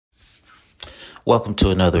Welcome to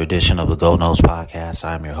another edition of the Go Notes Podcast.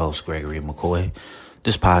 I'm your host, Gregory McCoy.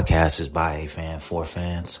 This podcast is by a fan for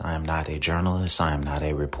fans. I am not a journalist. I am not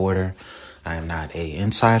a reporter. I am not a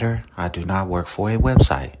insider. I do not work for a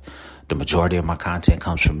website. The majority of my content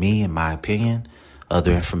comes from me, in my opinion.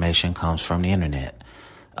 Other information comes from the internet.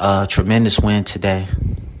 Tremendous win today.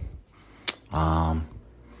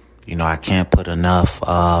 I can't put enough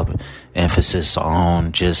emphasis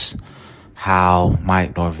on just how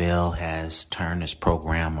Mike Norvell has turned his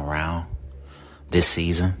program around this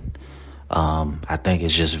season. I think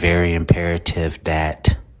it's just very imperative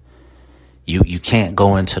that you can't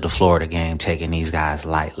go into the Florida game taking these guys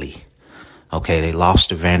lightly. Okay, they lost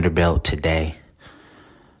to Vanderbilt today.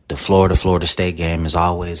 The Florida State game is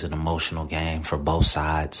always an emotional game for both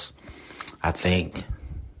sides. I think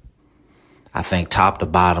top to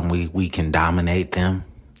bottom, we can dominate them.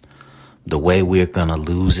 The way we're going to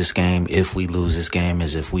lose this game, if we lose this game,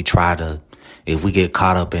 is if we get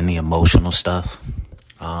caught up in the emotional stuff.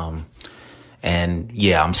 I'm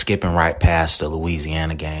skipping right past the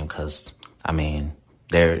Louisiana game because,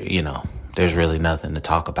 there's really nothing to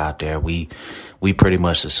talk about there. We pretty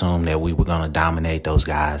much assumed that we were going to dominate those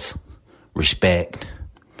guys. Respect,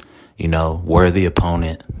 worthy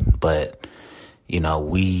opponent. But,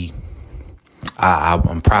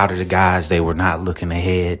 I'm proud of the guys. They were not looking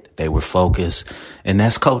ahead. They were focused. And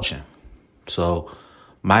that's coaching. So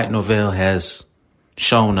Mike Norvell has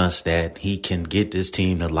shown us that he can get this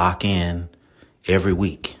team to lock in every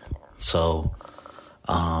week. So,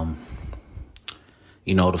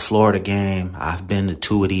 the Florida game, I've been to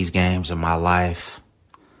 2 of these games in my life.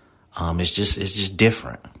 It's just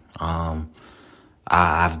different.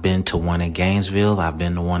 I've been to one in Gainesville. I've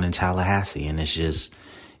been to one in Tallahassee, and it's just,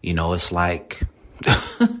 it's like,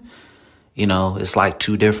 it's like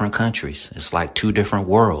 2 different countries. It's like 2 different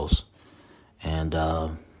worlds. And,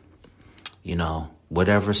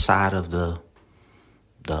 whatever side of the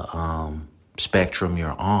spectrum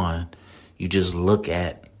you're on, you just look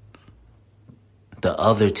at the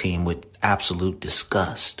other team with absolute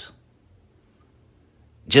disgust.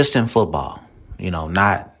 Just in football,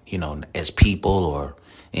 not, as people or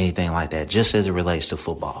anything like that, just as it relates to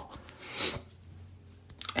football.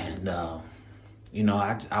 And, I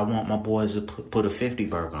want my boys to put a 50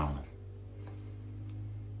 burger on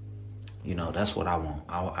them. That's what I want.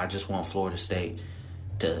 I just want Florida State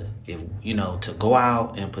to go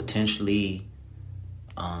out and potentially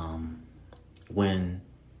win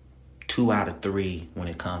 2 out of 3 when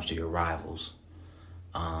it comes to your rivals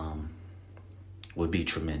would be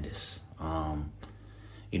tremendous. I'm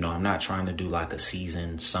not trying to do like a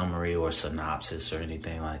season summary or synopsis or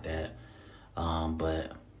anything like that.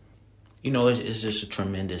 But it's just a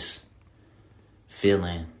tremendous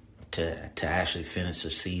feeling to actually finish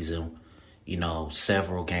the season,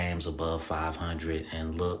 several games above 500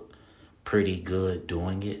 and look pretty good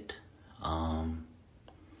doing it. I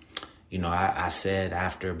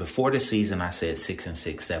said before the season, I said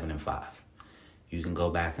 6-6, 7-5. You can go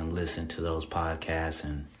back and listen to those podcasts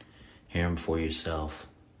and hear them for yourself.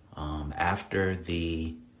 After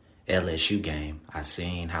the LSU game, I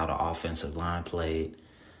seen how the offensive line played.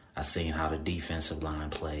 I seen how the defensive line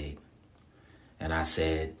played. And I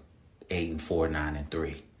said 8-4,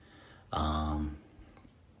 9-3.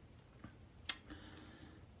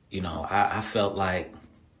 I felt like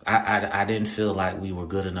I didn't feel like we were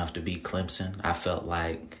good enough to beat Clemson. I felt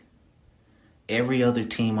like every other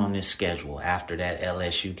team on this schedule after that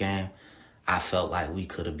LSU game, I felt like we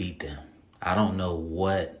could have beat them. I don't know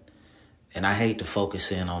what, and I hate to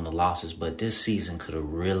focus in on the losses, but this season could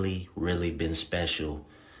have really, really been special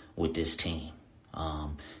with this team.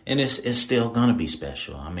 And it's still going to be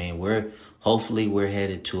special. Hopefully we're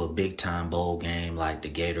headed to a big time bowl game like the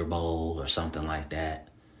Gator Bowl or something like that.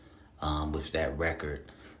 With that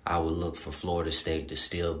record, I would look for Florida State to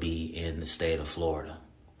still be in the state of Florida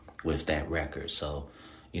with that record. So,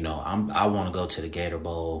 I want to go to the Gator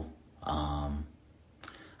Bowl. I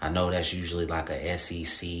know that's usually like a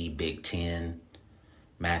SEC Big Ten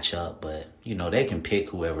matchup, but they can pick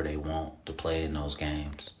whoever they want to play in those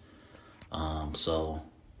games. Or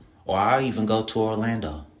I'll even go to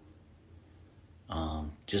Orlando.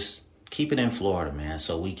 Just keep it in Florida, man,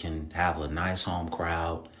 so we can have a nice home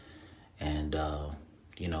crowd and,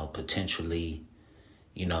 potentially,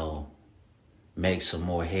 make some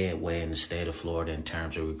more headway in the state of Florida in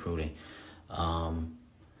terms of recruiting.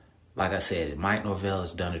 Like I said, Mike Norvell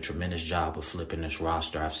has done a tremendous job of flipping this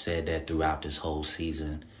roster. I've said that throughout this whole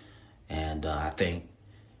season. And I think,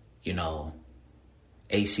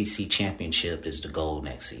 ACC championship is the goal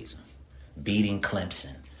next season. Beating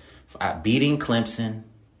Clemson,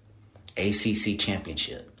 ACC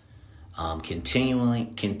championship.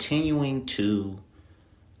 Continuing to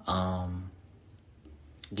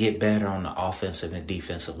get better on the offensive and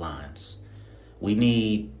defensive lines. We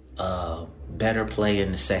need better play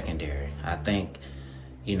in the secondary. I think,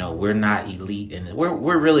 we're not elite, and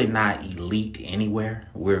we're really not elite anywhere.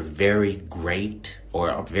 We're very great,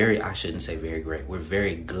 I shouldn't say very great. We're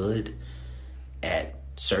very good at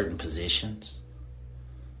certain positions,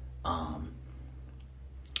 but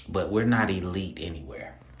we're not elite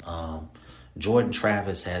anywhere. Jordan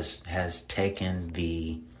Travis has taken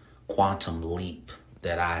the quantum leap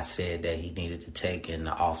that I said that he needed to take in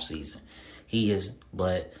the offseason.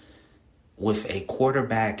 But with a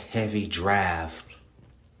quarterback heavy draft,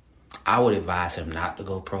 I would advise him not to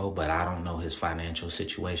go pro, but I don't know his financial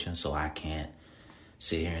situation, so I can't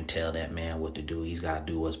sit here and tell that man what to do. He's got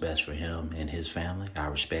to do what's best for him and his family. I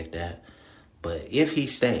respect that. But if he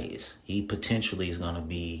stays, he potentially is going to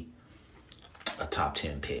be a top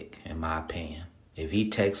 10 pick, in my opinion. If he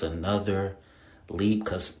takes another leap,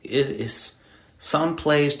 because it's some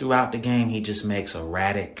plays throughout the game, he just makes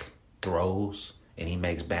erratic throws and he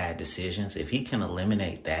makes bad decisions. If he can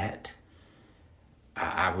eliminate that,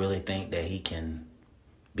 I really think that he can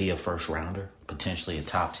be a first rounder, potentially a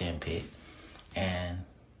top 10 pick. And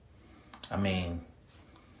I mean,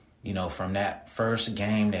 from that first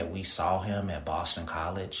game that we saw him at Boston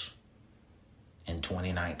College in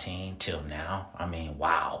 2019 till now, I mean,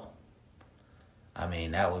 wow. I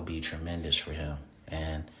mean, that would be tremendous for him.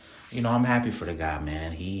 And, I'm happy for the guy,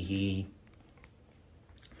 man. He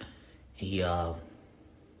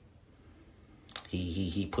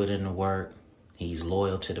put in the work. He's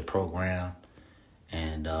loyal to the program.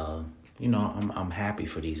 And, I'm happy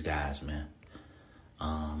for these guys, man.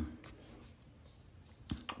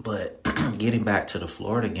 But getting back to the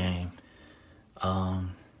Florida game,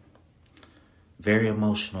 very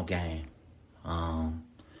emotional game.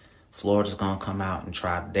 Florida's going to come out and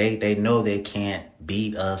try. They know they can't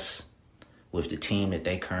beat us with the team that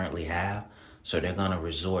they currently have, so they're going to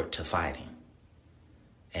resort to fighting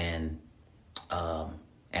and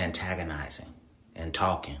antagonizing and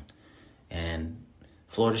talking. And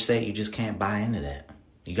Florida State, you just can't buy into that.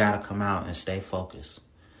 You got to come out and stay focused.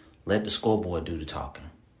 Let the scoreboard do the talking.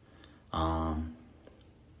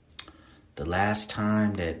 The last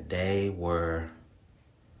time that they were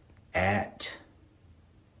at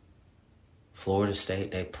Florida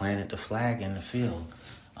State, they planted the flag in the field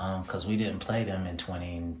because we didn't play them in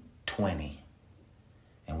 2020.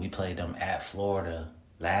 And we played them at Florida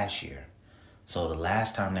last year. So the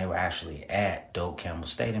last time they were actually at Doak Campbell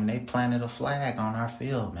Stadium, they planted a flag on our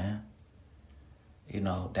field, man.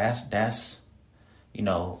 That's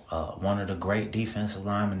one of the great defensive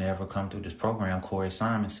linemen to ever come through this program, Corey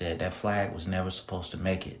Simon, said that flag was never supposed to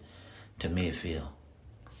make it to midfield.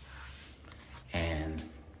 And,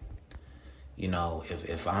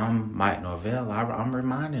 if I'm Mike Norvell, I'm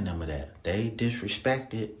reminding them of that. They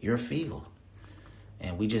disrespected your field.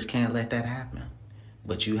 And we just can't let that happen.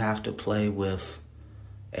 But you have to play with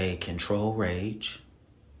a controlled rage.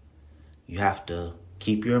 You have to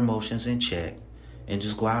keep your emotions in check and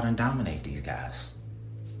just go out and dominate these guys.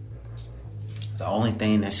 The only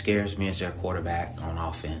thing that scares me is their quarterback on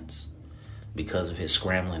offense because of his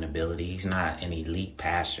scrambling ability. He's not an elite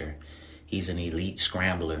passer. He's an elite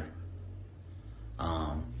scrambler.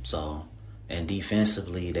 And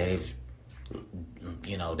defensively, they've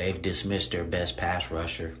dismissed their best pass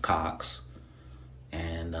rusher, Cox.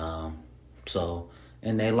 And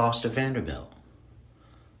they lost to Vanderbilt.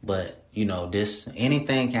 But,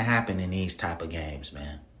 anything can happen in these type of games,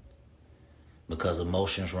 man. Because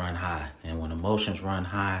emotions run high. And when emotions run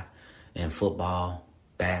high in football,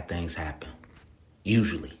 bad things happen.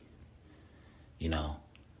 Usually.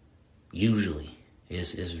 Usually.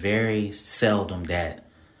 It's very seldom that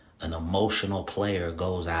an emotional player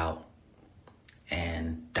goes out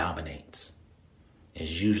and dominates.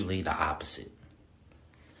 It's usually the opposite.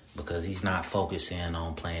 Because he's not focusing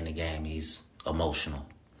on playing the game. He's emotional.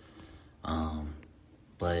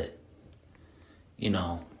 But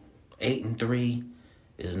 8-3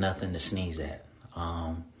 is nothing to sneeze at.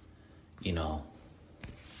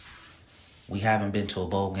 We haven't been to a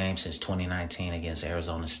bowl game since 2019 against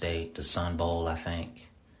Arizona State, the Sun Bowl, I think.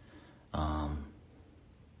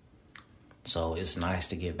 So it's nice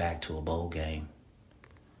to get back to a bowl game.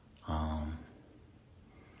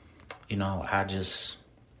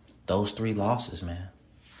 Those 3 losses, man,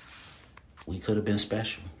 we could have been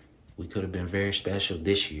special. We could have been very special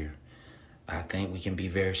this year. I think we can be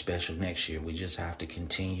very special next year. We just have to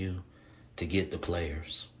continue to get the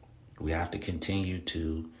players. We have to continue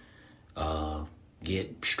to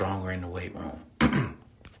get stronger in the weight room.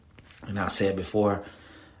 And I said before,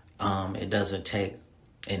 It doesn't take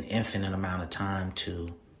an infinite amount of time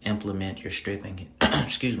to implement your strength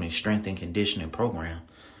and conditioning program.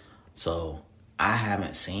 So I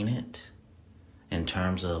haven't seen it in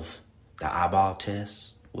terms of the eyeball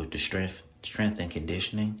test with the strength and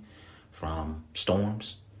conditioning from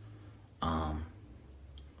Storms.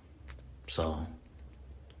 So,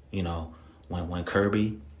 you know, when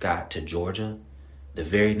Kirby got to Georgia, the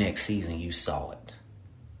very next season you saw it.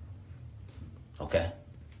 Okay?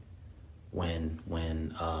 When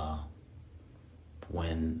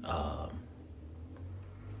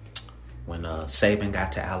Saban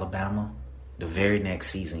got to Alabama, the very next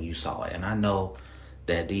season you saw it. And I know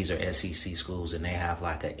that these are SEC schools and they have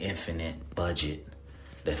like an infinite budget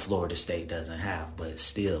that Florida State doesn't have, but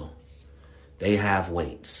still, they have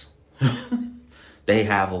weights. They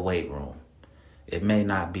have a weight room. It may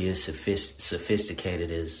not be as sophisticated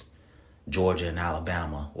as Georgia and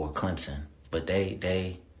Alabama or Clemson, but they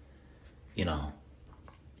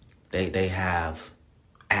have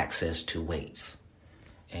access to weights.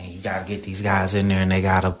 And you got to get these guys in there and they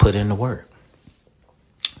got to put in the work.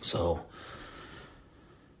 So,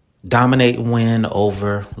 dominate and win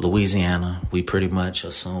over Louisiana. We pretty much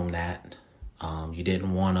assumed that. You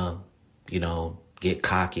didn't want to, get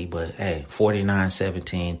cocky, but hey,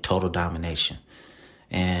 49-17, total domination.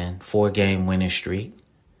 And 4-game winning streak,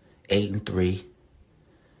 8-3,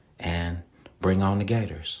 and bring on the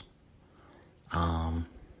Gators.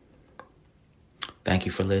 Thank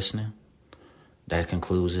you for listening. That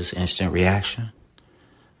concludes this instant reaction.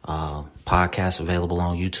 Podcast available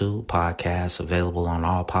on YouTube, podcast available on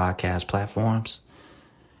all podcast platforms.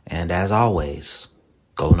 And as always,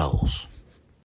 go Noles.